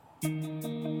Hello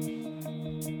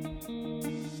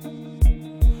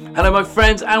my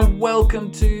friends and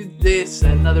welcome to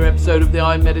another episode of the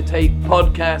I Meditate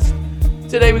podcast.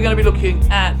 Today we're going to be looking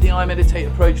at the I Meditate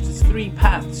approach to 3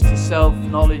 paths to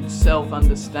self-knowledge,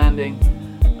 self-understanding.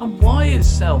 And why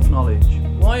is self-knowledge,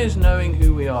 why is knowing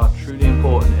who we are truly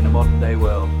important in a modern day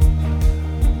world?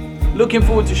 Looking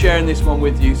forward to sharing this one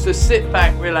with you, so sit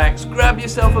back, relax, grab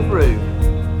yourself a brew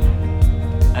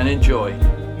and enjoy.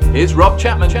 Here's Rob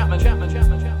Chapman.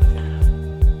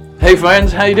 Hey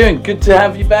friends, how you doing? Good to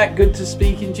have you back, good to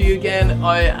speaking to you again.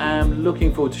 I am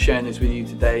looking forward to sharing this with you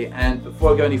today, and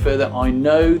before I go any further, I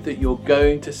know that you're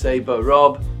going to say, but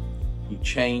Rob, you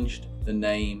changed the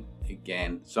name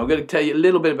again. So I'm going to tell you a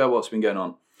little bit about what's been going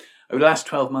on. Over the last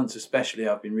 12 months especially,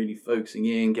 I've been really focusing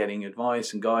in, getting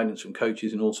advice and guidance from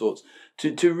coaches and all sorts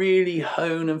to really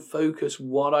hone and focus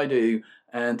what I do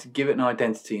and to give it an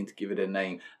identity and to give it a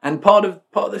name. And part of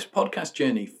this podcast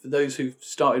journey, for those who've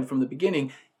started from the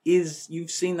beginning, is you've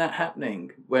seen that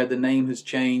happening where the name has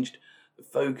changed, the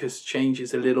focus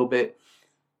changes a little bit.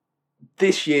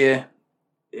 This year,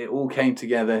 it all came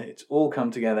together, it's all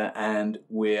come together, and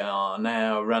we are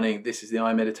now running, this is the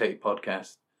I Meditate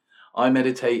podcast. I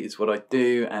Meditate is what I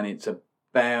do, and it's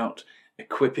about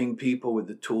equipping people with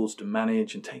the tools to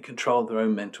manage and take control of their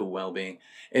own mental well-being.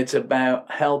 It's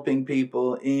about helping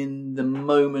people in the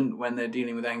moment when they're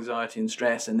dealing with anxiety and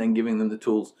stress, and then giving them the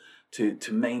tools to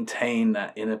maintain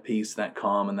that inner peace, that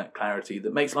calm and that clarity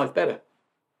that makes life better.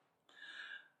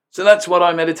 So that's what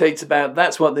I Meditate's about.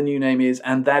 That's what the new name is.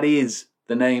 And that is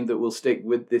the name that will stick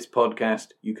with this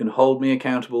podcast. You can hold me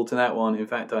accountable to that one. In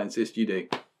fact, I insist you do.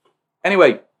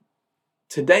 Anyway,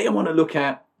 today I want to look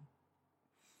at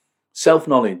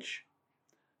self-knowledge.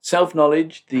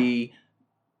 Self-knowledge, the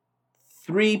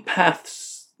 3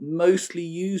 paths mostly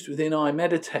used within I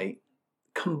Meditate,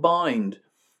 combined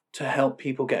to help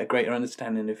people get a greater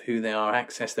understanding of who they are,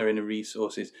 access their inner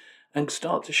resources, and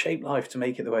start to shape life to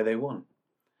make it the way they want.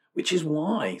 Which is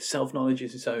why self-knowledge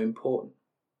is so important.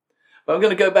 But I'm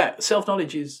going to go back.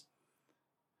 Self-knowledge is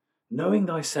knowing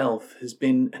thyself has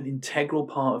been an integral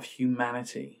part of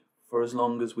humanity for as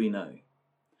long as we know.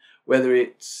 Whether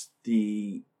it's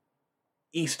the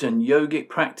Eastern yogic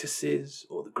practices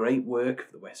or the great work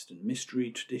of the Western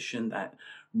mystery tradition, that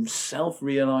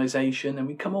self-realization, and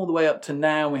we come all the way up to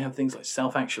now, we have things like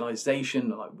self-actualization,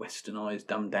 like westernized,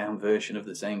 dumbed-down version of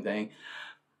the same thing.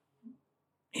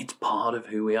 It's part of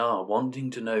who we are,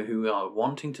 wanting to know who we are,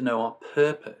 wanting to know our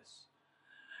purpose.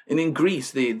 And in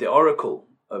Greece, the oracle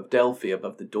of Delphi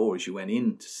above the door, as you went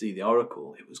in to see the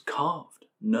oracle, it was carved,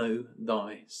 know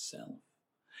thyself.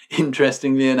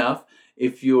 Interestingly enough,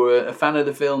 if you're a fan of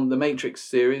the film, the Matrix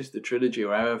series, the trilogy,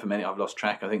 or however many, I've lost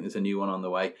track, I think there's a new one on the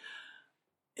way,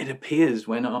 it appears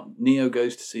when Neo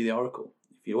goes to see the oracle.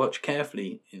 If you watch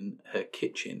carefully in her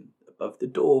kitchen above the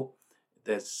door,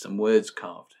 there's some words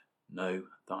carved, know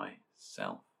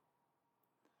thyself.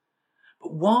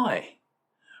 But why?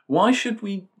 Why should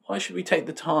we take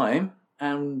the time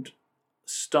and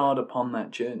start upon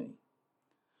that journey?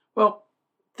 Well,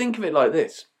 think of it like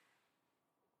this.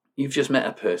 You've just met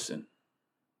a person.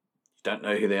 You don't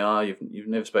know who they are. You've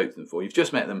never spoken to them before. You've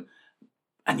just met them,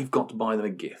 and you've got to buy them a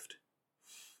gift.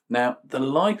 Now, the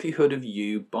likelihood of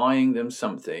you buying them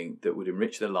something that would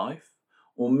enrich their life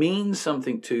or mean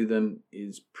something to them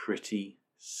is pretty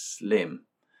slim.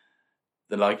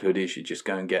 The likelihood is you just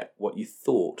go and get what you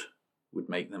thought would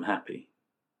make them happy.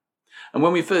 And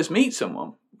when we first meet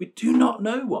someone, we do not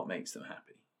know what makes them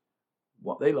happy,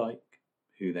 what they like,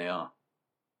 who they are.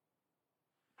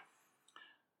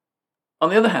 On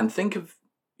the other hand, think of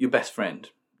your best friend.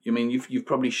 I mean, you've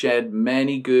probably shared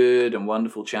many good and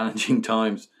wonderful, challenging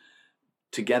times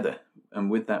together and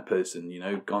with that person,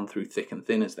 gone through thick and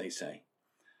thin, as they say.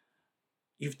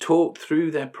 You've talked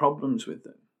through their problems with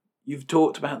them. You've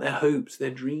talked about their hopes, their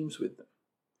dreams with them.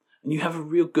 And you have a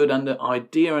real good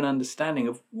idea and understanding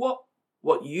of what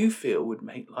you feel would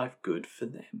make life good for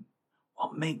them.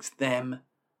 What makes them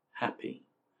happy?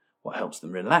 What helps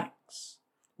them relax?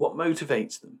 What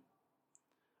motivates them?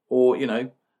 Or,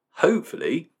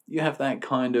 hopefully you have that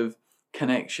kind of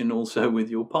connection also with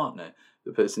your partner,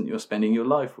 the person you're spending your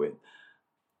life with.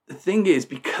 The thing is,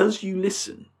 because you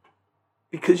listen,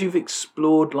 because you've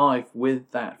explored life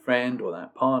with that friend or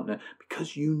that partner,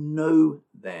 because you know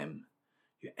them,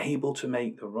 you're able to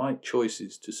make the right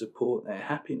choices to support their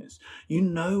happiness. You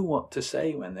know what to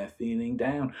say when they're feeling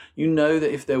down. You know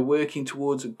that if they're working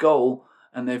towards a goal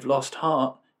and they've lost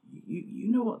heart,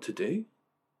 you know what to do.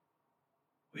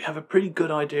 We have a pretty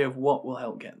good idea of what will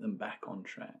help get them back on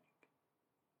track.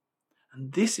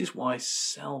 And this is why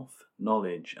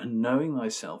self-knowledge and knowing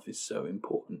thyself is so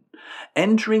important.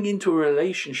 Entering into a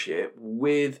relationship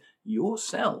with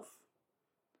yourself,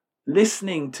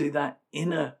 listening to that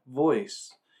inner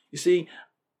voice. You see,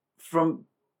 from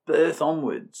birth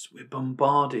onwards, we're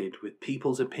bombarded with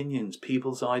people's opinions,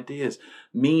 people's ideas,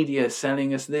 media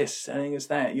selling us this, selling us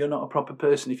that. You're not a proper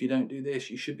person if you don't do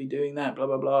this. You should be doing that, blah,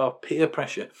 blah, blah, peer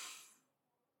pressure.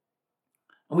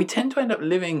 And we tend to end up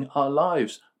living our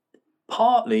lives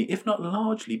partly, if not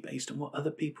largely, based on what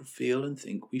other people feel and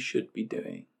think we should be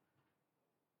doing.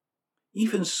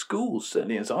 Even schools,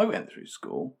 certainly as I went through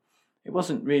school, it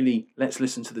wasn't really, let's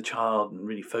listen to the child and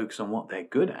really focus on what they're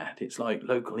good at. It's like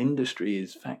local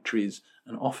industries, factories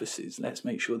and offices. Let's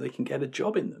make sure they can get a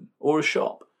job in them, or a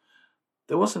shop.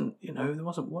 There wasn't,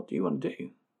 what do you want to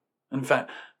do? And in fact,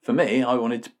 for me, I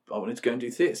wanted to go and do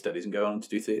theatre studies and go on to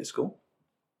do theatre school.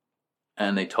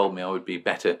 And they told me I would be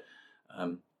better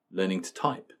learning to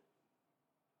type,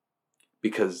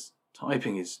 because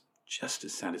typing is just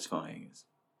as satisfying as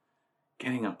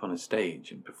getting up on a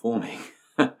stage and performing.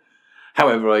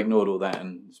 However, I ignored all that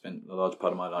and spent a large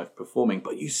part of my life performing.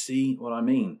 But you see what I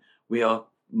mean? We are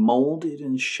moulded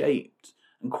and shaped.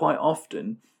 And quite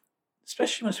often,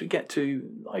 especially once we get to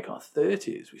like our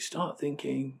 30s, we start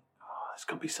thinking, there's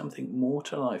got to be something more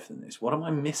to life than this. What am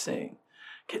I missing?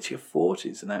 Get to your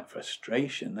 40s and that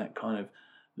frustration, that kind of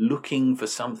looking for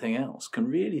something else can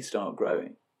really start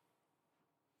growing.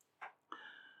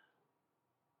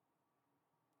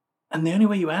 And the only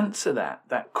way you answer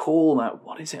that call, that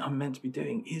what is it I'm meant to be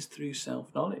doing, is through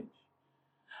self-knowledge.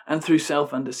 And through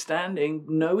self-understanding,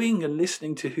 knowing and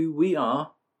listening to who we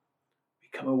are,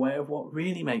 become aware of what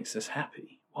really makes us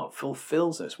happy, what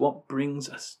fulfills us, what brings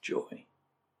us joy.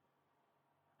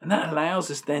 And that allows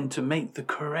us then to make the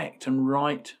correct and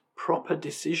right, proper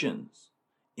decisions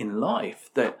in life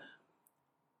that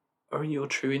are in your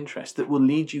true interest, that will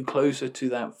lead you closer to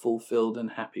that fulfilled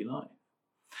and happy life.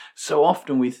 So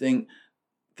often we think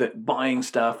that buying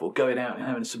stuff or going out and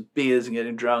having some beers and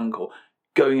getting drunk or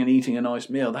going and eating a nice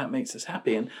meal, that makes us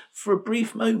happy. And for a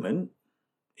brief moment,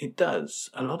 it does.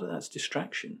 A lot of that's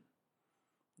distraction.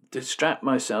 Distract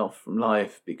myself from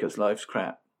life because life's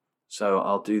crap. So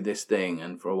I'll do this thing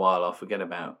and for a while I'll forget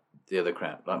about the other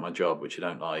crap, like my job, which I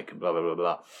don't like, and blah, blah, blah,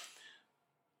 blah.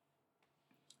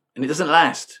 And it doesn't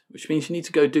last, which means you need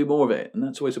to go do more of it. And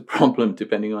that's always a problem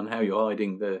depending on how you're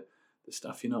hiding the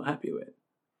stuff you're not happy with.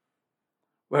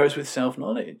 Whereas with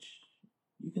self-knowledge,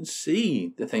 you can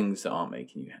see the things that aren't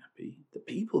making you happy, the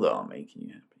people that aren't making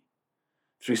you happy.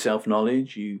 Through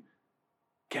self-knowledge, you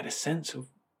get a sense of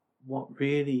what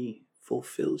really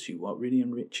fulfills you, what really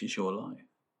enriches your life.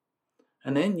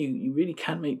 And then you really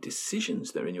can make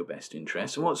decisions that are in your best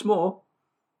interest. And what's more,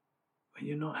 when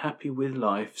you're not happy with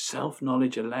life,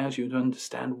 self-knowledge allows you to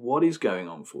understand what is going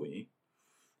on for you.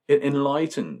 It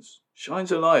enlightens,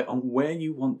 shines a light on where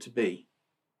you want to be,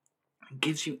 and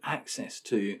gives you access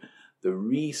to the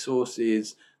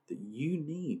resources that you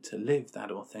need to live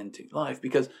that authentic life.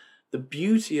 Because the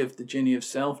beauty of the journey of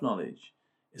self-knowledge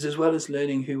is, as well as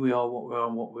learning who we are, what we are,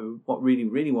 and what we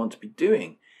really want to be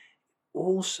doing,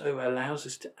 also allows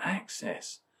us to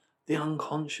access the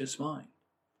unconscious mind.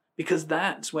 Because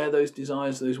that's where those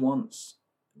desires, those wants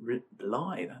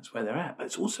lie. That's where they're at. But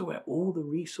it's also where all the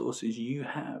resources you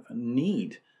have and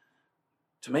need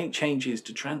to make changes,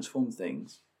 to transform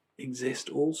things, exist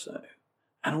also.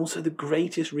 And also the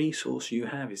greatest resource you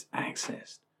have is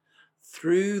accessed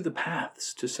through the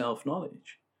paths to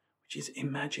self-knowledge, which is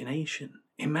imagination.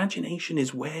 Imagination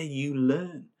is where you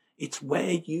learn. It's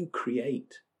where you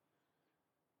create.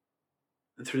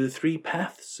 And through the three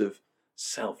paths of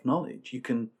self-knowledge, you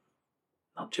can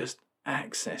not just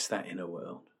access that inner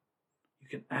world, you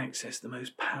can access the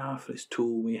most powerfulest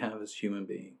tool we have as human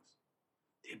beings,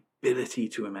 the ability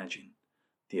to imagine,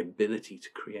 the ability to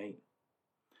create.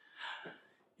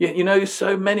 Yet,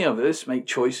 so many of us make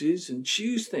choices and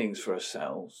choose things for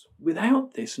ourselves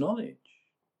without this knowledge.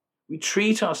 We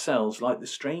treat ourselves like the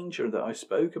stranger that I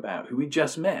spoke about, who we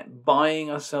just met, buying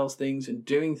ourselves things and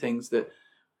doing things that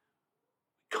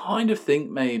we kind of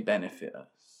think may benefit us,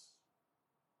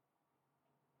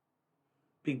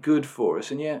 be good for us,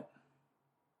 and yet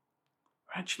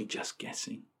we're actually just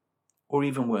guessing. Or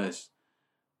even worse,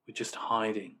 we're just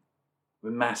hiding,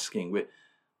 we're masking, we're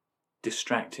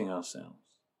distracting ourselves.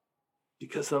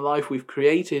 Because the life we've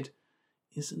created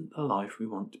isn't the life we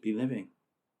want to be living.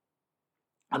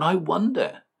 And I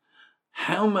wonder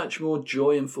how much more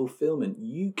joy and fulfillment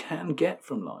you can get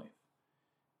from life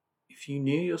if you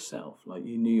knew yourself like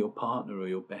you knew your partner or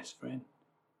your best friend.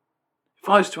 If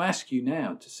I was to ask you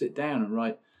now to sit down and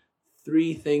write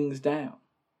 3 things down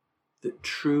that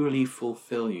truly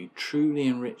fulfill you, truly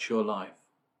enrich your life.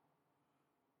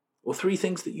 Or 3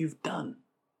 things that you've done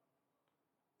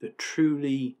that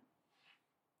truly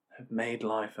have made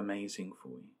life amazing for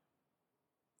you.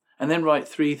 And then write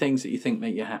 3 things that you think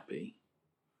make you happy.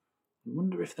 I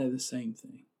wonder if they're the same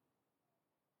thing.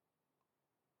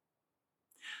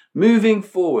 Moving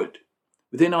forward,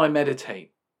 within iMeditate,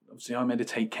 obviously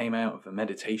iMeditate came out of a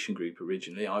meditation group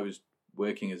originally. I was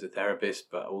working as a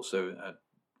therapist, but also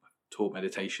taught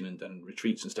meditation and done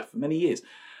retreats and stuff for many years.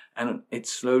 And it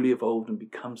slowly evolved and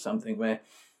become something where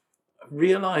I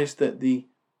realized that the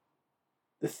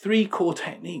 3 core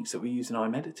techniques that we use in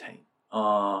iMeditate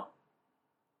are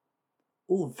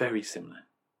all very similar.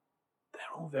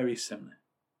 They're all very similar.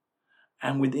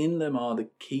 And within them are the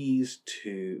keys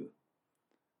to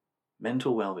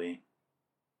mental well-being,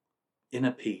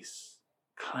 inner peace,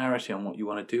 clarity on what you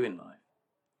want to do in life.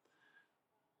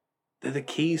 They're the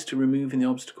keys to removing the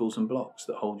obstacles and blocks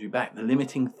that hold you back, the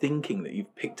limiting thinking that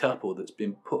you've picked up or that's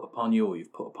been put upon you or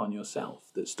you've put upon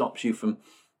yourself that stops you from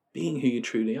being who you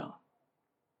truly are.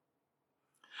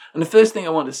 And the first thing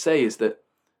I want to say is that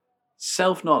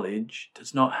self-knowledge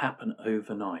does not happen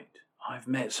overnight. I've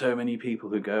met so many people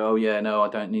who go, oh yeah, no, I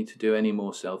don't need to do any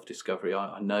more self-discovery.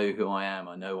 I know who I am.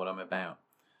 I know what I'm about.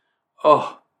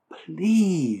 Oh,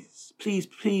 please, please,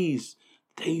 please.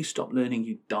 The day you stop learning,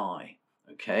 you die.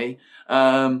 Okay?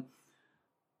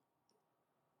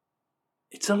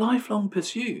 It's a lifelong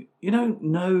pursuit. You don't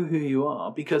know who you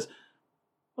are because,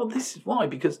 well, this is why.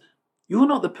 Because you're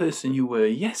not the person you were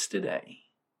yesterday.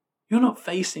 You're not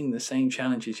facing the same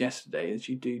challenges yesterday as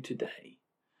you do today.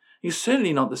 You're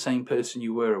certainly not the same person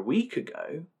you were a week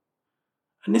ago.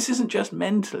 And this isn't just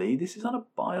mentally, this is on a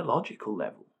biological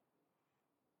level.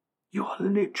 You are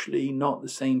literally not the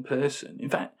same person. In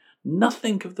fact,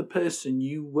 nothing of the person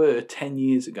you were 10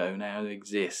 years ago now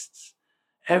exists.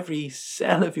 Every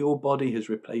cell of your body has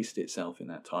replaced itself in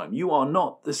that time. You are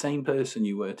not the same person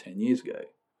you were 10 years ago.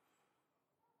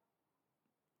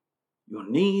 Your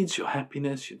needs, your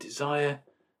happiness, your desire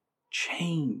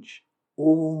change.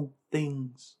 All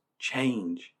things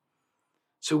change.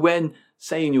 So when,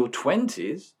 say in your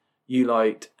 20s, you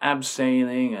liked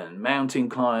abseiling and mountain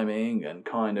climbing and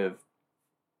kind of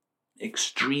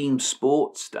extreme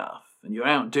sports stuff, and you're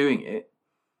out doing it,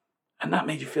 and that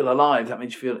made you feel alive, that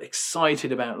made you feel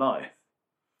excited about life.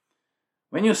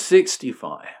 When you're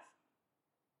 65,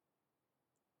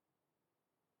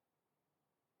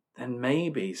 then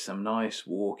maybe some nice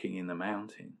walking in the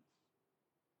mountains,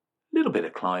 a little bit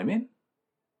of climbing,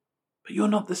 but you're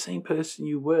not the same person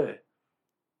you were.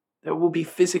 There will be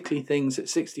physically things at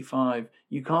 65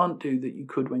 you can't do that you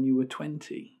could when you were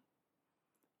 20.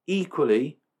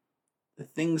 Equally, the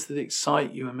things that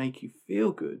excite you and make you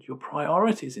feel good, your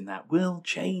priorities in that will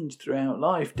change throughout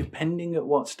life depending at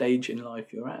what stage in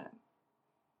life you're at.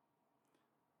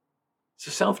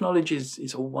 So self-knowledge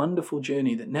is a wonderful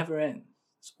journey that never ends.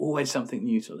 There's always something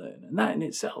new to learn, and that in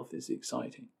itself is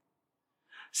exciting.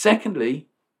 Secondly,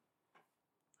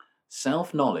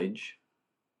 self-knowledge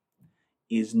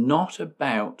is not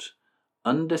about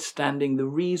understanding the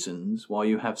reasons why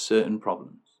you have certain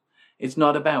problems. It's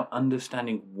not about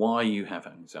understanding why you have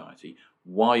anxiety,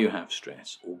 why you have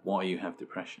stress, or why you have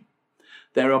depression.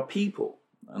 There are people,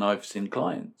 and I've seen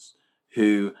clients,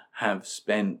 who have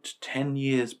spent 10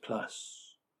 years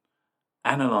plus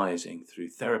analysing through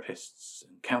therapists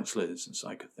and counsellors and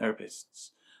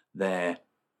psychotherapists their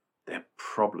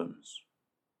problems.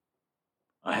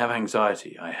 I have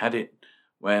anxiety. I had it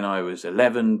when I was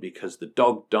 11 because the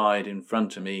dog died in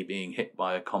front of me being hit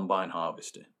by a combine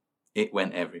harvester. It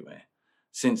went everywhere.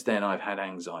 Since then, I've had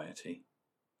anxiety.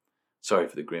 Sorry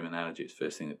for the grim analogy. It's the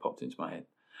first thing that popped into my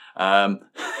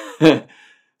head.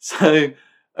 So,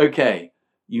 okay,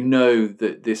 you know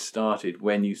that this started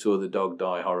when you saw the dog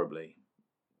die horribly.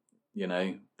 You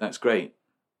know, that's great.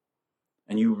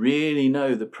 And you really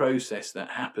know the process that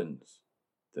happens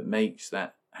that makes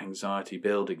that anxiety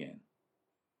build again.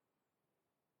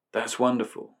 That's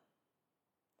wonderful.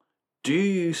 Do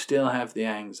you still have the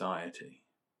anxiety?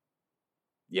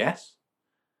 Yes?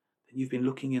 Then you've been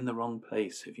looking in the wrong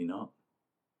place, have you not?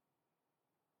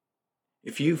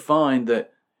 If you find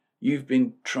that you've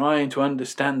been trying to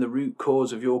understand the root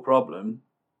cause of your problem,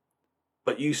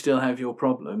 but you still have your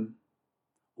problem,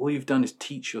 all you've done is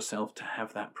teach yourself to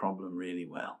have that problem really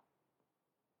well.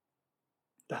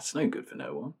 That's no good for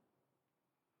no one.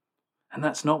 And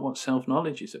that's not what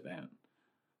self-knowledge is about.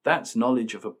 That's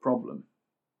knowledge of a problem.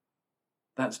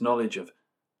 That's knowledge of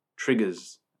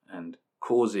triggers and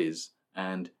causes,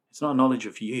 and it's not a knowledge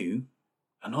of you.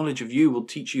 A knowledge of you will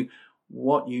teach you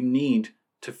what you need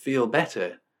to feel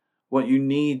better, what you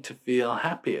need to feel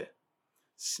happier.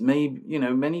 Maybe,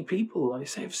 many people, like I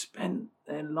say, have spent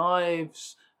their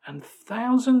lives and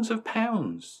thousands of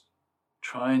pounds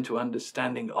trying to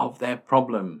understanding of their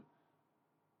problem.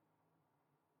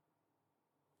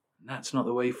 And that's not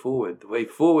the way forward. The way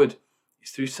forward is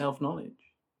through self-knowledge.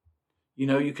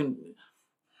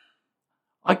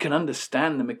 I can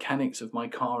understand the mechanics of my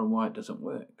car and why it doesn't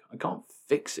work. I can't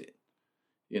fix it.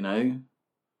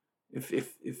 If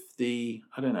the,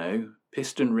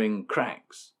 piston ring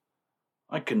cracks,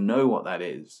 I can know what that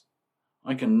is.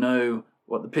 I can know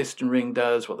what the piston ring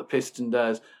does, what the piston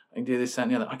does. I can do this, that,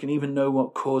 and the other. I can even know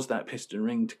what caused that piston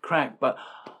ring to crack, but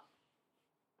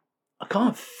I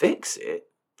can't fix it.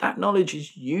 That knowledge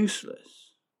is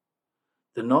useless.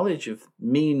 The knowledge of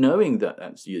me knowing that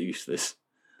that's useless,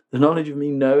 the knowledge of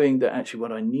me knowing that actually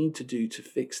what I need to do to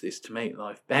fix this, to make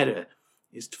life better,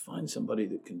 is to find somebody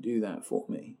that can do that for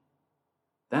me.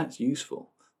 That's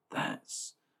useful.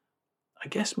 That's, I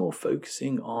guess, more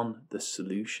focusing on the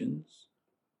solutions,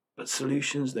 but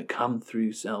solutions that come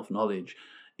through self-knowledge,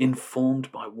 informed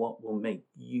by what will make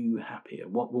you happier,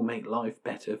 what will make life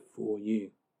better for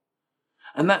you.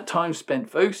 And that time spent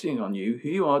focusing on you, who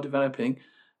you are developing,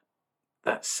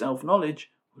 that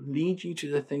self-knowledge will lead you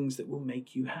to the things that will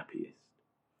make you happiest,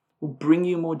 will bring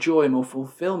you more joy, more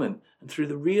fulfillment. And through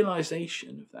the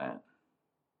realization of that,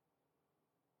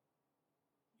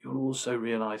 you'll also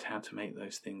realize how to make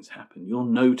those things happen. You'll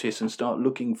notice and start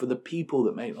looking for the people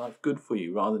that make life good for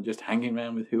you, rather than just hanging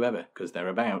around with whoever, because they're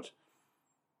about.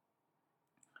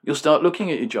 You'll start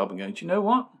looking at your job and going, do you know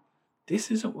what?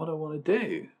 This isn't what I want to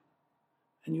do.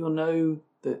 And you'll know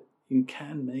that you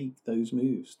can make those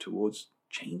moves towards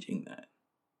changing that.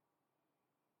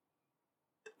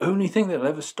 The only thing that will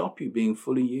ever stop you being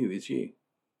fully you is you.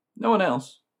 No one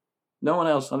else. No one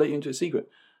else. I'll let you into a secret.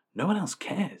 No one else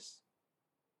cares.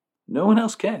 No one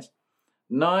else cares.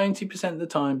 90% of the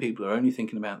time, people are only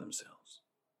thinking about themselves.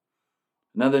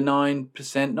 Another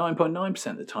 9.9%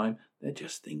 of the time, they're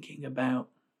just thinking about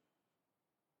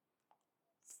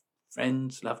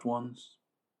friends, loved ones.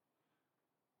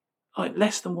 Like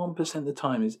less than 1% of the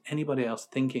time is anybody else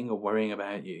thinking or worrying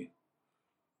about you.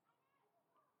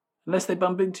 Unless they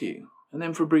bump into you. And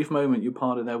then for a brief moment, you're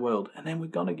part of their world. And then we're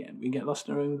gone again. We get lost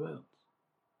in our own world.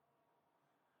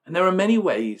 And there are many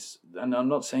ways, and I'm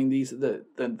not saying these are the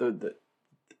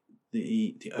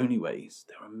only ways.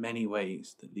 There are many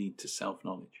ways that lead to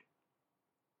self-knowledge.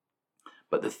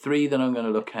 But the three that I'm going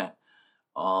to look at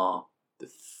are the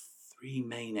three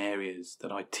main areas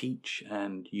that I teach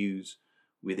and use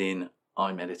within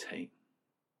iMeditate.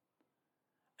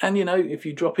 And if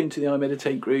you drop into the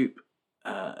iMeditate group,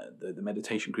 the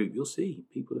meditation group, you'll see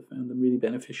people have found them really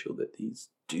beneficial, that these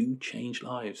do change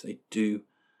lives. They do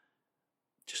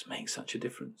just make such a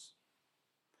difference.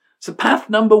 So path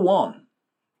number 1,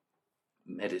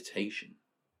 meditation.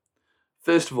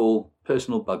 First of all,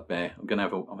 personal bugbear.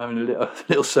 I'm having a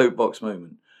little soapbox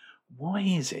moment. Why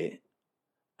is it?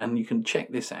 And you can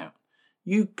check this out.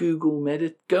 You go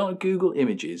on Google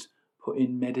Images, put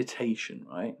in meditation,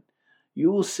 right?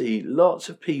 You will see lots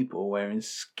of people wearing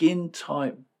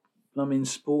skin-tight plumbing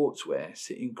sportswear,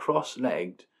 sitting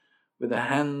cross-legged with their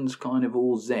hands kind of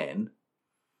all zen.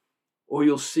 Or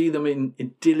you'll see them in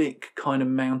idyllic kind of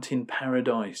mountain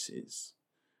paradises,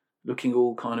 looking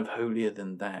all kind of holier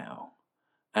than thou.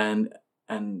 And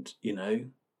you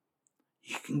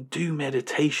can do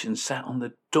meditation sat on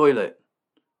the toilet.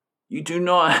 You do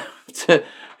not have to.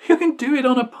 You can do it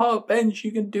on a park bench.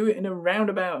 You can do it in a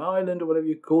roundabout island or whatever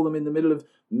you call them in the middle of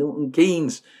Milton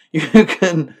Keynes. You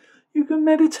can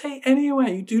meditate anywhere.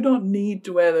 You do not need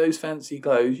to wear those fancy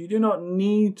clothes. You do not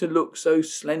need to look so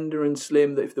slender and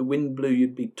slim that if the wind blew,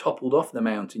 you'd be toppled off the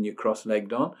mountain you're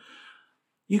cross-legged on.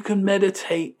 You can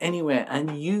meditate anywhere,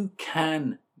 and you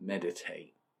can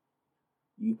meditate.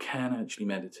 You can actually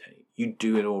meditate. You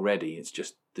do it already. It's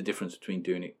just the difference between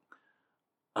doing it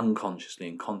unconsciously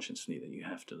and consciously that you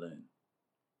have to learn.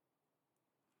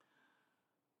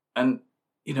 And,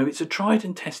 it's a tried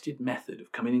and tested method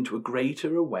of coming into a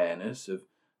greater awareness of,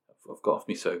 I've got off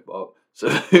my soapbox, so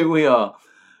who we are.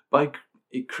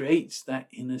 It creates that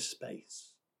inner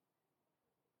space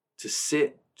to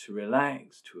sit, to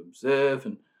relax, to observe,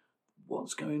 and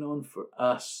what's going on for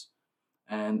us.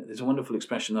 And there's a wonderful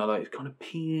expression I like, it's kind of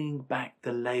peeling back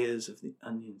the layers of the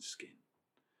onion skin.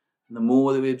 And the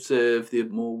more that we observe, the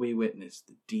more we witness,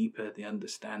 the deeper the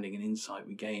understanding and insight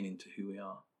we gain into who we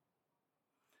are.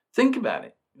 Think about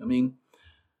it.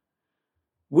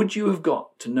 Would you have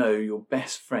got to know your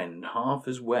best friend half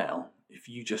as well if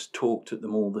you just talked at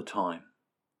them all the time?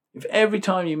 If every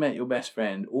time you met your best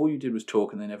friend, all you did was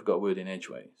talk and they never got a word in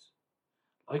edgeways,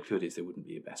 likelihood is they wouldn't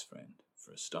be your best friend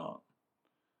for a start.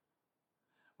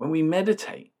 When we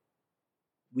meditate,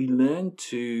 we learn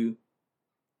to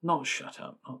not shut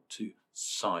up, not to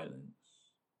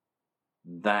silence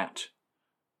that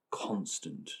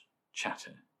constant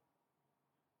chatter.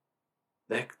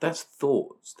 That's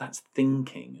thoughts, that's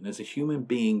thinking. And as a human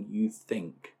being, you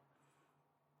think.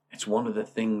 It's one of the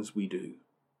things we do.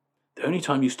 The only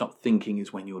time you stop thinking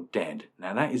is when you're dead.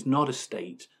 Now, that is not a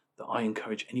state that I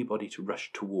encourage anybody to rush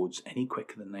towards any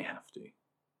quicker than they have to.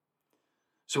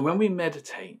 So when we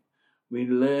meditate, we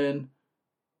learn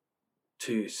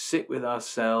to sit with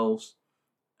ourselves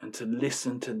and to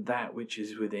listen to that which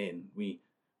is within. We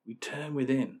turn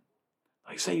within.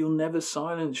 Like I say, you'll never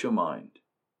silence your mind.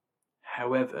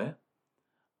 However,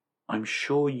 I'm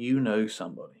sure you know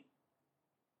somebody.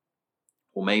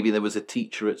 Or maybe there was a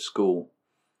teacher at school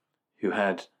who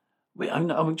had,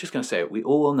 I'm just going to say it, we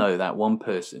all know that one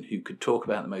person who could talk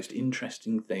about the most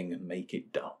interesting thing and make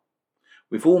it dull.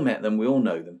 We've all met them, we all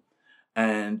know them.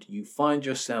 And you find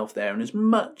yourself there, and as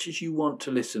much as you want to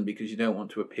listen because you don't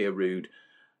want to appear rude,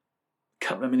 a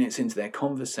couple of minutes into their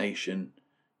conversation,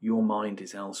 your mind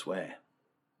is elsewhere.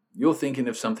 You're thinking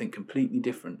of something completely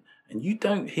different, and you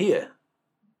don't hear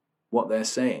what they're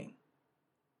saying.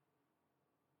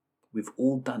 We've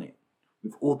all done it.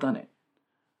 We've all done it.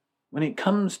 When it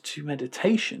comes to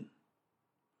meditation,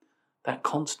 that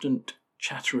constant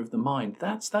chatter of the mind,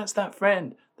 that's that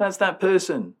friend, that's that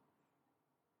person.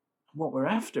 What we're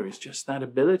after is just that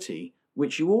ability,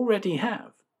 which you already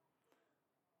have,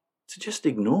 to just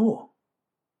ignore.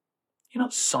 You're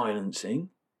not silencing.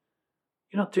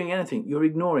 You're not doing anything. You're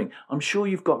ignoring. I'm sure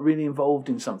you've got really involved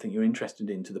in something you're interested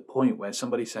in to the point where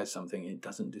somebody says something and it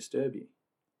doesn't disturb you.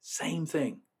 Same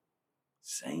thing.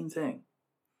 Same thing.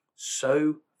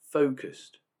 So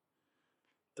focused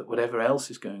that whatever else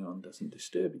is going on doesn't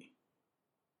disturb you.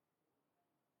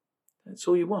 That's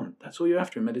all you want. That's all you're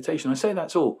after in meditation. I say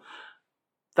that's all.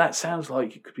 That sounds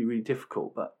like it could be really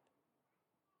difficult, but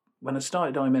when I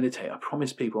started I Meditate, I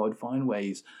promised people I'd find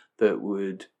ways that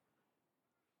would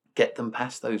get them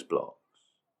past those blocks.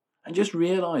 And just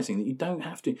realizing that you don't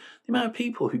have to. The amount of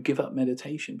people who give up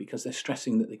meditation because they're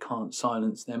stressing that they can't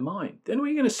silence their mind. The only way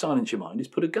you're going to silence your mind is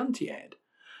put a gun to your head.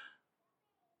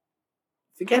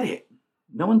 Forget it.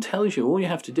 No one tells you. All you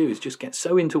have to do is just get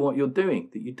so into what you're doing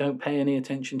that you don't pay any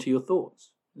attention to your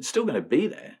thoughts. It's still going to be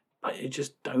there, but it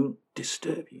just don't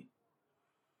disturb you.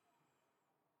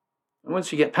 And once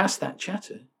you get past that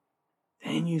chatter,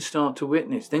 then you start to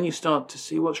witness. Then you start to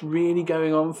see what's really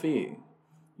going on for you.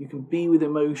 You can be with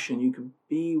emotion. You can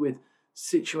be with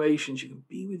situations. You can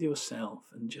be with yourself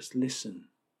and just listen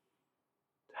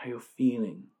to how you're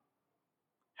feeling,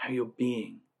 how you're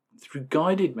being. Through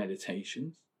guided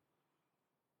meditations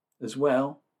as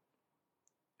well,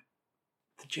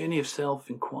 the journey of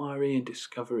self-inquiry and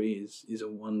discovery is a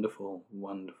wonderful,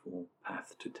 wonderful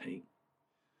path to take.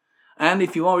 And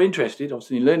if you are interested,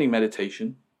 obviously, in learning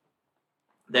meditation,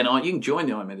 then you can join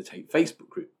the I Meditate Facebook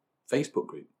group.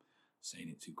 Saying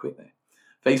it too quick there.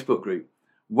 Facebook group,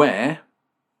 where,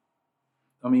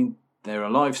 there are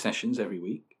live sessions every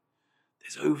week.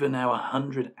 There's over now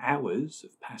 100 hours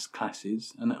of past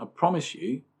classes, and I promise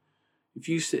you, if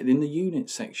you sit in the unit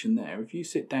section there, if you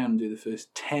sit down and do the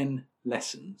first 10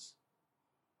 lessons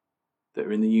that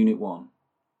are in the unit 1,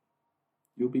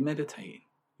 you'll be meditating.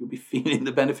 You'll be feeling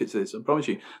the benefits of this. I promise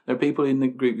you. There are people in the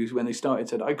group who, when they started,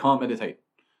 said, I can't meditate.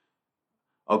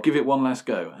 I'll give it one last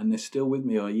go. And they're still with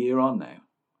me a year on now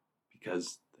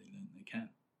because they learn they can.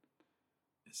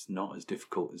 It's not as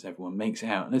difficult as everyone makes it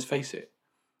out. And let's face it,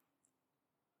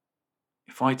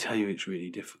 if I tell you it's really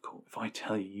difficult, if I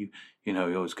tell you,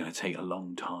 it's going to take a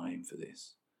long time for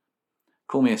this,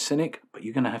 call me a cynic, but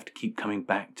you're going to have to keep coming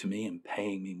back to me and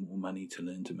paying me more money to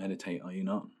learn to meditate, are you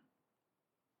not?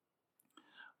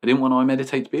 I didn't want I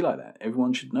Meditate to be like that.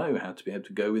 Everyone should know how to be able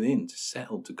to go within, to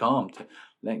settle, to calm, to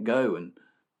let go and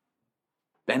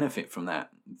benefit from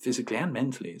that physically and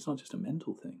mentally. It's not just a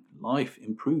mental thing. Life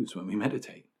improves when we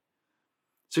meditate.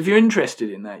 So if you're interested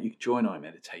in that, you can join I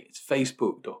Meditate. It's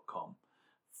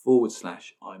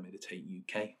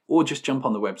facebook.com/iMeditateUK, or just jump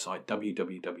on the website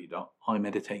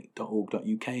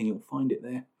www.imeditate.org.uk and you'll find it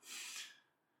there.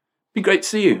 Be great to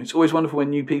see you. It's always wonderful when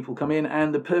new people come in,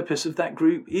 and the purpose of that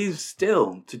group is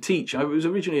still to teach. I was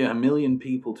originally 1 million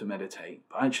people to meditate,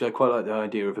 but actually I quite like the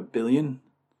idea of 1 billion.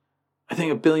 I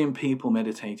think 1 billion people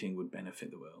meditating would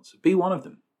benefit the world. So be one of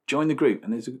them. Join the group,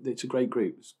 and it's a great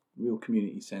group. It's real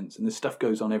community sense, and this stuff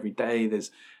goes on every day.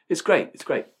 It's great. It's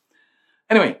great.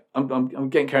 Anyway, I'm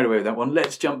getting carried away with that one.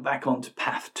 Let's jump back on to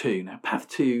path 2. Now, path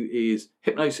 2 is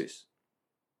hypnosis.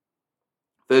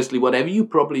 Firstly, whatever you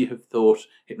probably have thought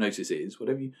hypnosis is,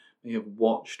 whatever you may have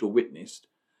watched or witnessed,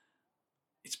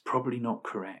 it's probably not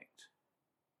correct.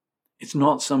 It's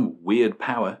not some weird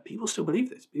power. People still believe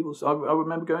this. I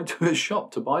remember going to a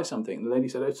shop to buy something. The lady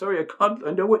said, "Oh, sorry,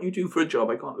 I know what you do for a job.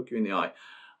 I can't look you in the eye."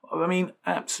 I mean,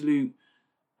 absolute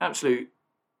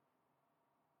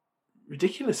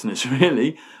ridiculousness,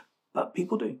 really. But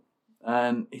people do.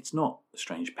 And it's not a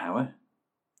strange power.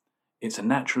 It's a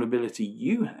natural ability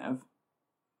you have,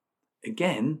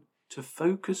 again, to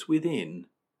focus within,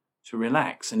 to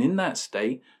relax. And in that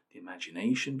state, the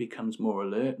imagination becomes more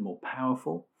alert, more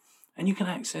powerful, and you can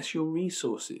access your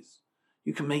resources.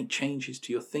 You can make changes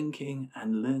to your thinking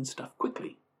and learn stuff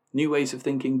quickly. New ways of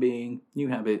thinking being new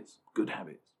habits, good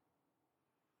habits.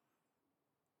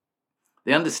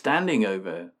 The understanding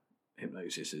over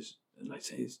hypnosis is, like I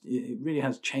say, it really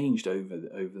has changed over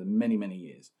many, many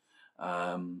years.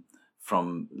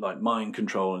 From like mind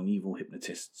control and evil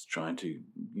hypnotists trying to,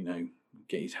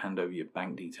 get his hand over your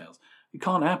bank details. It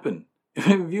can't happen.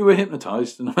 If you were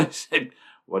hypnotized and I said,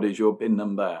 "What is your PIN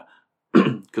number?"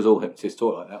 Because all hypnotists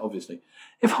talk like that, obviously.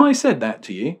 If I said that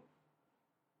to you,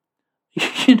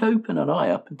 you'd open an eye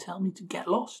up and tell me to get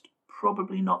lost.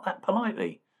 Probably not that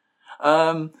politely.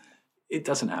 It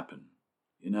doesn't happen,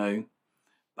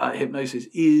 But hypnosis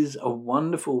is a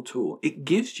wonderful tool. It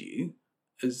gives you,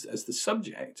 as the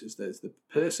subject, as the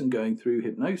person going through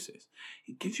hypnosis,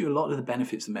 it gives you a lot of the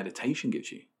benefits that meditation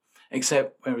gives you.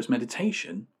 Except whereas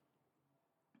meditation,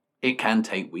 it can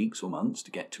take weeks or months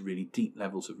to get to really deep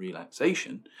levels of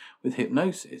relaxation. With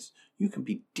hypnosis, you can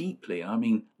be deeply,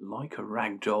 like a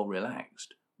rag doll,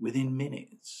 relaxed within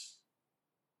minutes.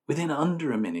 Within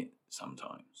under a minute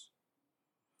sometimes.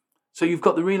 So you've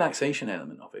got the relaxation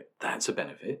element of it. That's a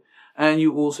benefit. And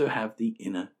you also have the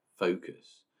inner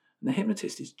focus. And the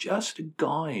hypnotist is just a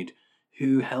guide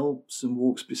who helps and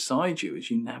walks beside you as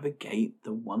you navigate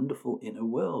the wonderful inner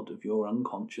world of your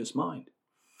unconscious mind.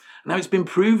 Now, it's been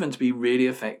proven to be really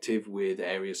effective with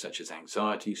areas such as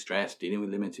anxiety, stress, dealing with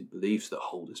limited beliefs that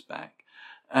hold us back,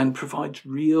 and provides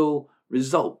real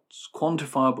results,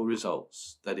 quantifiable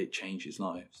results, that it changes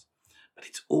lives. But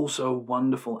it's also a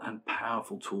wonderful and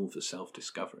powerful tool for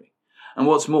self-discovery. And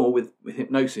what's more, with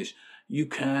hypnosis, you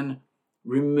can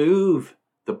remove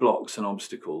the blocks and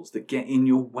obstacles that get in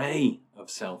your way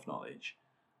of self-knowledge,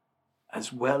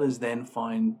 as well as then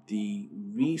find the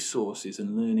resources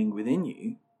and learning within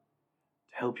you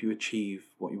to help you achieve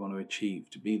what you want to achieve,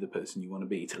 to be the person you want to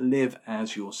be, to live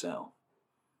as yourself.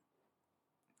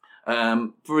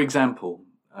 For example,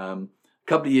 a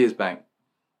couple of years back,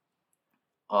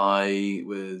 I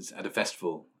was at a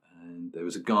festival and there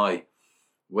was a guy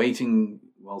waiting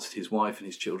whilst his wife and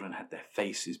his children had their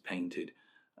faces painted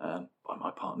by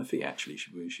my partner Fee. Actually,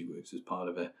 she works as part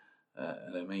of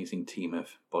an amazing team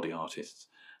of body artists,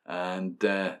 and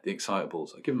the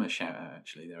Excitables. I'll give them a shout out.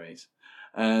 Actually, they're ace.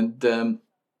 And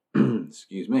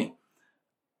excuse me.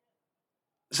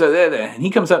 So they're there, and he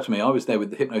comes up to me. I was there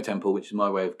with the Hypno Temple, which is my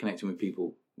way of connecting with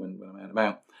people when I'm out and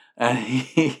about. And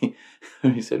he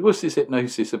said, "What's this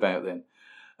hypnosis about then?"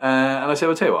 And I said,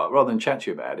 "I'll tell you what, rather than chat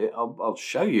to you about it, I'll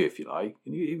show you if you like."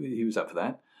 And he was up for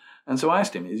that. And so I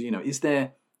asked him,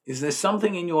 is there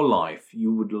something in your life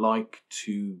you would like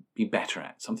to be better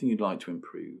at, something you'd like to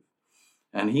improve?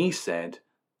 And he said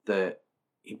that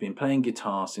he'd been playing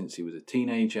guitar since he was a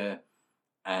teenager,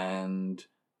 and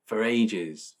for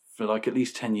ages, for like at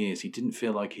least 10 years, he didn't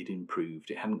feel like he'd improved.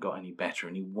 It hadn't got any better,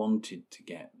 and he wanted to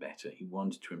get better. He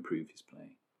wanted to improve his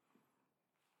playing.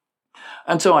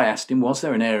 And so I asked him, was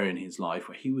there an area in his life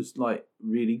where he was like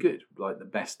really good, like the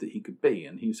best that he could be?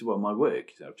 And he said, "Well, my work.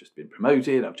 He said, I've just been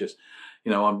promoted. I've just,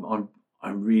 I'm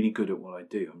really good at what I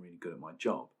do. I'm really good at my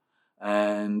job."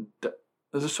 And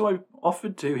so I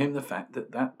offered to him the fact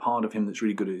that part of him that's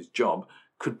really good at his job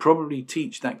could probably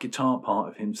teach that guitar part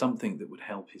of him something that would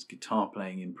help his guitar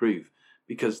playing improve,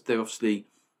 because obviously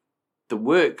the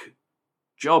work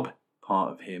job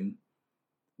part of him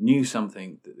knew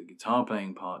something that the guitar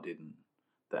playing part didn't,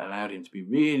 that allowed him to be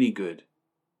really good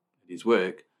at his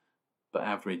work, but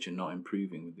average and not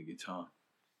improving with the guitar.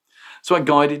 So I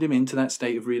guided him into that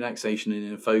state of relaxation and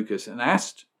inner focus, and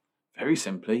asked, very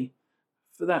simply,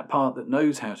 for that part that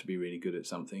knows how to be really good at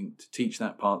something to teach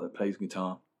that part that plays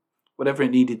guitar whatever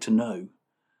it needed to know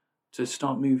to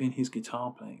start moving his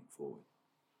guitar playing forward.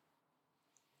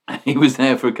 And he was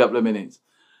there for a couple of minutes,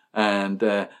 and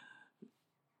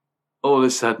all of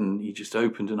a sudden he just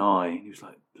opened an eye and he was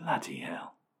like, "Bloody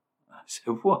hell." I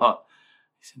said, "What?"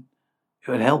 He said,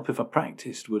 "It would help if I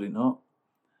practiced, would it not?"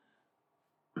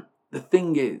 The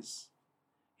thing is,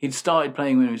 he'd started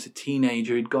playing when he was a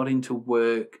teenager, he'd got into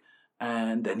work,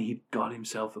 and then he'd got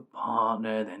himself a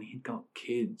partner, then he'd got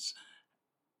kids,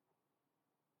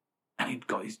 and he'd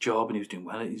got his job, and he was doing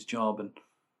well at his job, and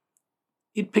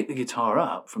He'd pick the guitar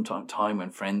up from time to time when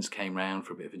friends came round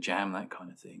for a bit of a jam, that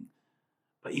kind of thing.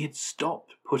 But he had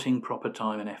stopped putting proper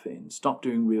time and effort in, stopped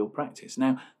doing real practice.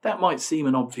 Now, that might seem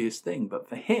an obvious thing, but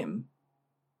for him,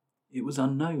 it was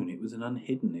unknown, it was an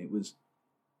unhidden, it was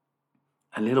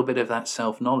a little bit of that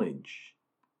self-knowledge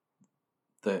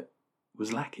that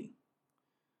was lacking.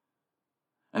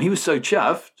 And he was so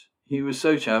chuffed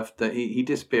that he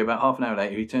disappeared. About half an hour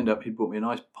later, he turned up, he brought me a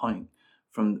nice pint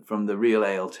from the real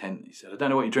ale tent. He said, I don't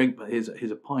know what you drink, but here's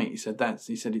a pint. He said,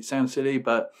 it sounds silly,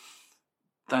 but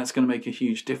that's going to make a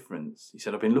huge difference. He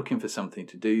said, I've been looking for something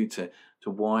to do to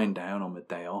wind down on my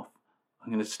day off.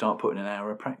 I'm going to start putting an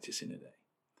hour of practice in a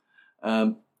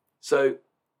day. So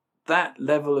that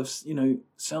level of,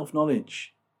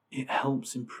 self-knowledge, it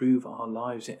helps improve our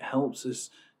lives. It helps us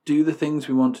do the things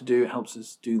we want to do. It helps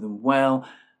us do them well.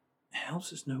 It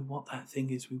helps us know what that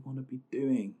thing is we want to be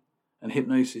doing. And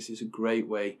hypnosis is a great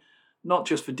way, not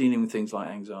just for dealing with things like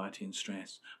anxiety and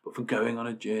stress, but for going on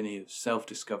a journey of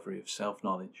self-discovery, of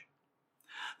self-knowledge.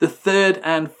 The third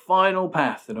and final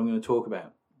path that I'm going to talk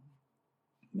about,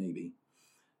 maybe,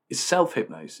 is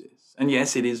self-hypnosis. And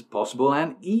yes, it is possible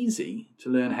and easy to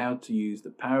learn how to use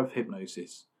the power of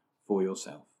hypnosis for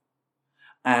yourself.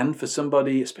 And for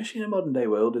somebody, especially in a modern day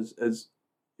world, as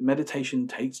meditation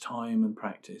takes time and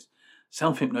practice,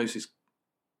 self-hypnosis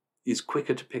is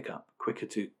quicker to pick up, quicker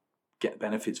to get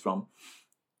benefits from.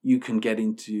 You can get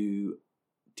into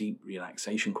deep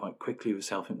relaxation quite quickly with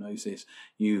self-hypnosis.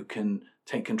 You can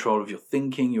take control of your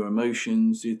thinking, your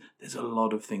emotions. There's a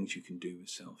lot of things you can do with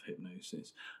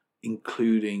self-hypnosis,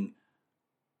 including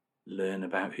learn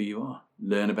about who you are,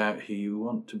 learn about who you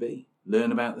want to be,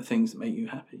 learn about the things that make you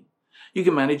happy. You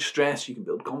can manage stress, you can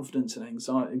build confidence and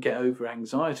anxiety, get over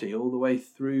anxiety all the way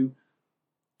through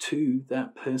to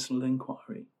that personal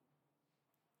inquiry.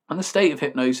 And the state of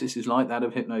hypnosis is like that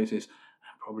of hypnosis,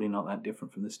 and probably not that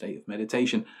different from the state of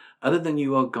meditation, other than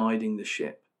you are guiding the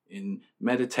ship. In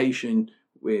meditation,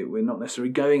 we're not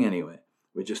necessarily going anywhere.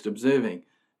 We're just observing.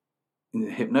 In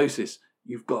hypnosis,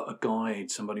 you've got a guide,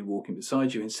 somebody walking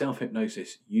beside you. In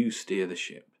self-hypnosis, you steer the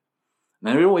ship.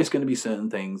 Now, there are always going to be certain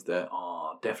things that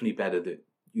are definitely better that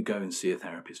you go and see a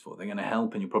therapist for. They're going to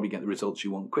help and you'll probably get the results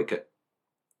you want quicker.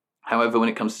 However, when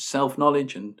it comes to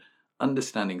self-knowledge and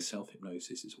understanding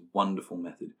self-hypnosis, is a wonderful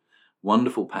method,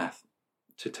 wonderful path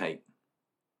to take.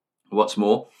 What's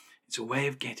more, it's a way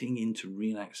of getting into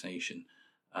relaxation,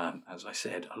 as I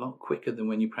said, a lot quicker than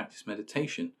when you practice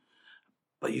meditation,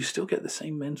 but you still get the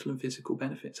same mental and physical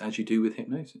benefits as you do with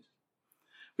hypnosis.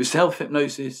 With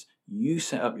self-hypnosis, you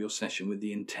set up your session with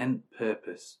the intent,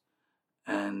 purpose,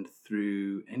 and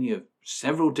through any of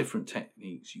several different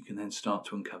techniques, you can then start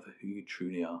to uncover who you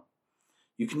truly are.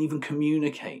 You can even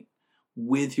communicate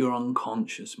with your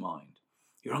unconscious mind.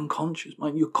 Your unconscious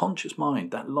mind, your conscious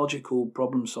mind, that logical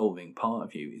problem-solving part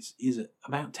of you is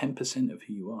about 10% of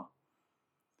who you are.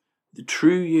 The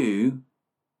true you,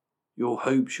 your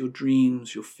hopes, your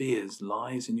dreams, your fears,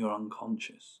 lies in your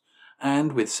unconscious.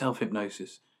 And with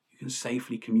self-hypnosis, you can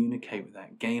safely communicate with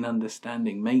that, gain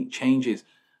understanding, make changes,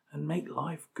 and make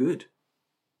life good.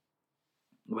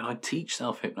 When I teach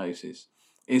self-hypnosis,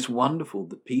 it's wonderful.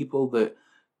 The people that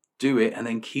do it and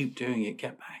then keep doing it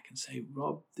get back and say,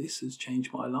 Rob, this has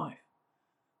changed my life.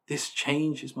 This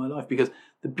changes my life. Because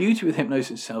the beauty with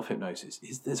hypnosis, self-hypnosis,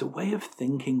 is there's a way of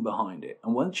thinking behind it.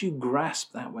 And once you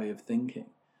grasp that way of thinking,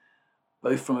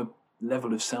 both from a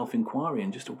level of self-inquiry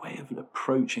and just a way of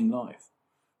approaching life,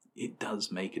 it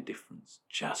does make a difference.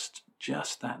 Just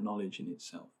that knowledge in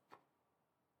itself.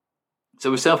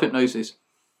 So with self-hypnosis,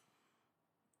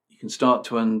 you can start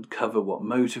to uncover what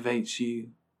motivates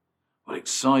you, what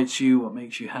excites you, what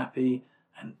makes you happy.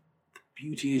 And the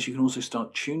beauty is you can also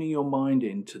start tuning your mind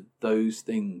into those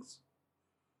things.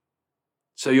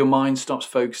 So your mind stops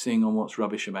focusing on what's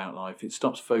rubbish about life. It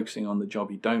stops focusing on the job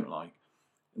you don't like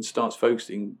and starts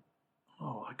focusing,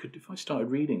 if I started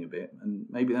reading a bit, and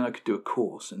maybe then I could do a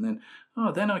course, and then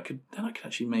I could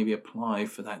actually maybe apply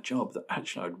for that job that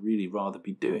actually I'd really rather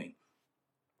be doing.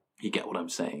 You get what I'm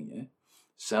saying, yeah?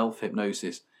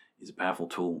 Self-hypnosis is a powerful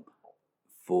tool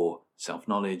for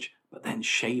self-knowledge, but then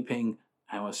shaping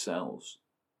ourselves,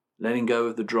 letting go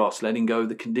of the dross, letting go of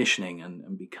the conditioning,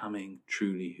 and becoming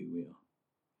truly who we are.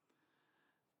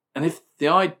 And if the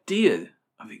idea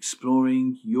of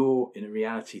exploring your inner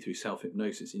reality through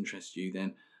self-hypnosis interests you,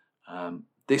 then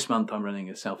this month I'm running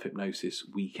a self-hypnosis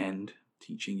weekend,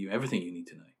 teaching you everything you need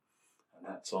to know. And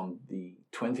that's on the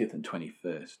 20th and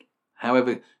 21st.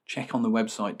 However, check on the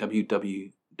website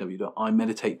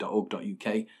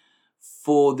www.imeditate.org.uk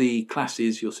for the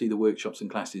classes. You'll see the workshops and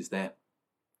classes there,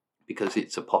 because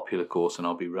it's a popular course and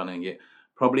I'll be running it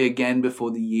Probably again before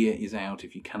the year is out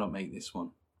if you cannot make this one.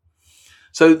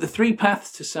 So the 3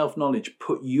 paths to self-knowledge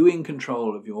put you in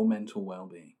control of your mental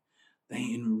well-being.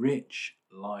 They enrich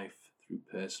life through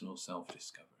personal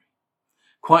self-discovery.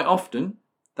 Quite often,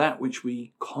 that which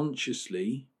we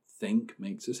consciously think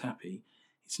makes us happy,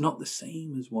 it's not the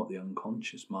same as what the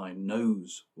unconscious mind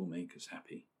knows will make us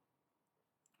happy.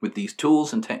 With these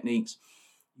tools and techniques,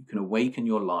 you can awaken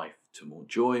your life to more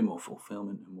joy, more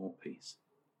fulfillment, and more peace.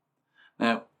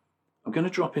 Now, I'm going to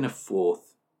drop in a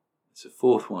fourth. It's a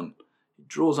fourth one. It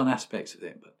draws on aspects of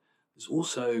it, but there's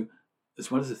also,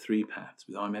 as well as the 3 paths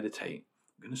with I Meditate,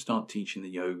 I'm going to start teaching the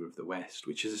Yoga of the West,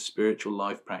 which is a spiritual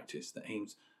life practice that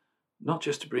aims not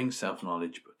just to bring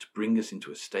self-knowledge, but to bring us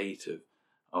into a state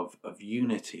of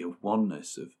unity, of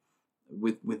oneness,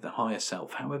 with the higher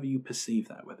self, however you perceive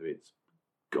that, whether it's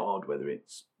God, whether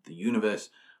it's the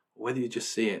universe, or whether you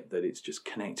just see it, that it's just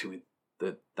connecting with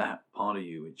that part of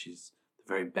you, which is the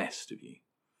very best of you.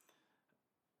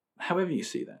 However you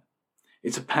see that.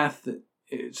 It's a path that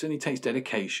it certainly takes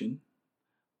dedication,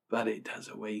 but it does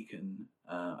awaken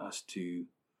us to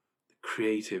the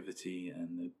creativity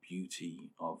and the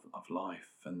beauty of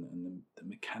life and the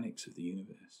mechanics of the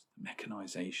universe, the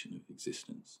mechanization of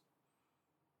existence.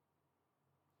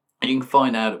 And you can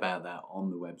find out about that on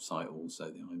the website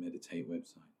also, the I Meditate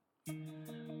website.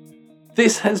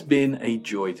 This has been a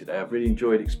joy today. I've really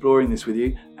enjoyed exploring this with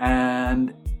you,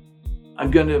 and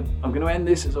I'm going to end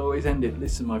this as I always end it.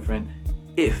 Listen, my friend,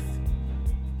 if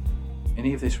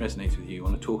any of this resonates with you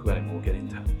want to talk about it more, get in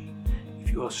touch.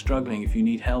 If you are struggling, if you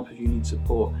need help, if you need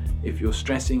support, if you're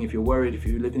stressing, if you're worried, if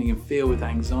you're living in fear with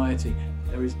anxiety,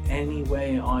 there is any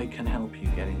way I can help you,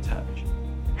 get in touch.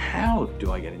 How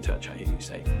do I get in touch, I hear you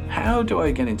say? How do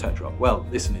I get in touch, Rob? Well,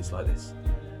 listen, it's like this.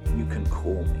 You can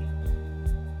call me.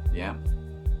 Yeah?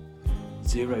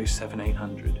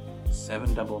 07800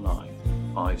 799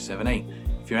 578.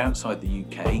 If you're outside the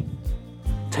UK,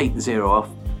 take the 0 off,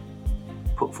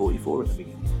 put 44 at the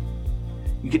beginning.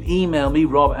 You can email me,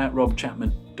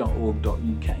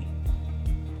 rob@robchapman.org.uk.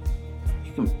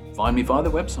 You can find me via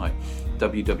the website,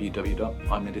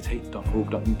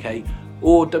 www.imeditate.org.uk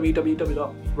or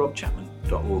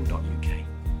www.robchapman.org.uk.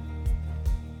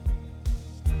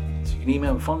 So you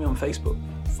can find me on Facebook,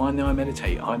 find the I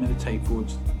Meditate /I-Meditate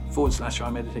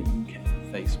UK,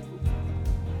 Facebook.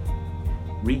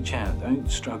 Reach out, don't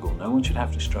struggle, no one should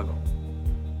have to struggle.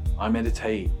 I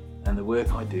meditate, and the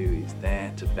work I do is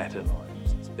there to better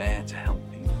lives. It's there to help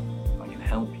people. If I can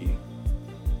help you,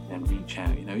 then reach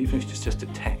out. Even if it's just a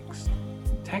text.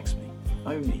 Text me,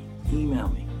 phone me, email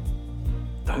me.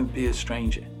 Don't be a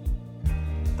stranger.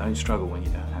 Don't struggle when you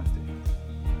don't have to.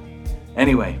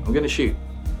 Anyway, I'm going to shoot.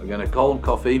 I'm going to cold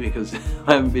coffee because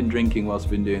I haven't been drinking whilst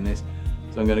I've been doing this.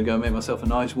 So I'm going to go and make myself a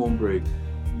nice warm brew.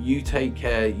 You take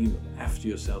care. You look after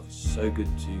yourself. It's so good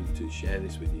to share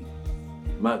this with you.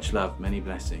 Much love, many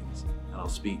blessings, and I'll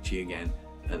speak to you again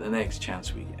at the next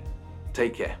chance we get.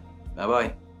 Take care.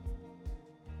 Bye-bye.